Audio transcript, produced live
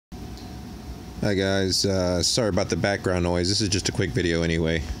Hi guys, sorry about the background noise. This is just a quick video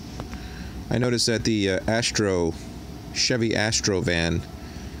anyway. I noticed that the Chevy Astro van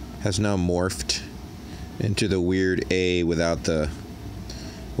has now morphed into the weird A without the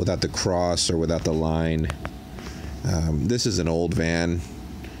cross or without the line. This is an old van.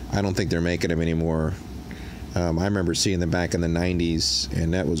 I don't think they're making them anymore. I remember seeing them back in the 90s,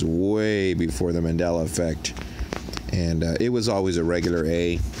 and that was way before the Mandela effect. And it was always a regular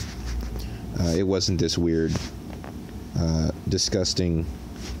A. It wasn't this weird, disgusting,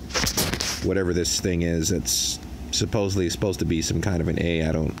 whatever this thing is. It's supposedly supposed to be some kind of an A.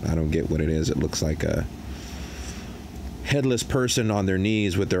 I don't get what it is. It looks like a headless person on their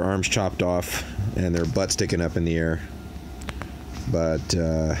knees with their arms chopped off and their butt sticking up in the air. But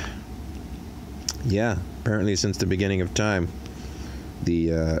yeah, apparently since the beginning of time,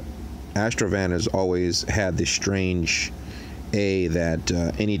 the Astro van has always had this strange A that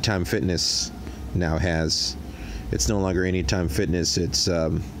Anytime Fitness now has. It's no longer Anytime Fitness. It's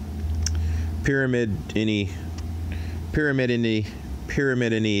Pyramid Anytime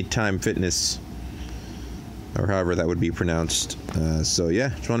Fitness, or however that would be pronounced. So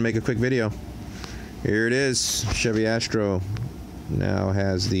yeah, just want to make a quick video. Here it is. Chevy Astro now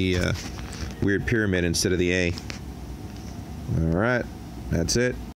has the weird pyramid instead of the A. All right, that's it.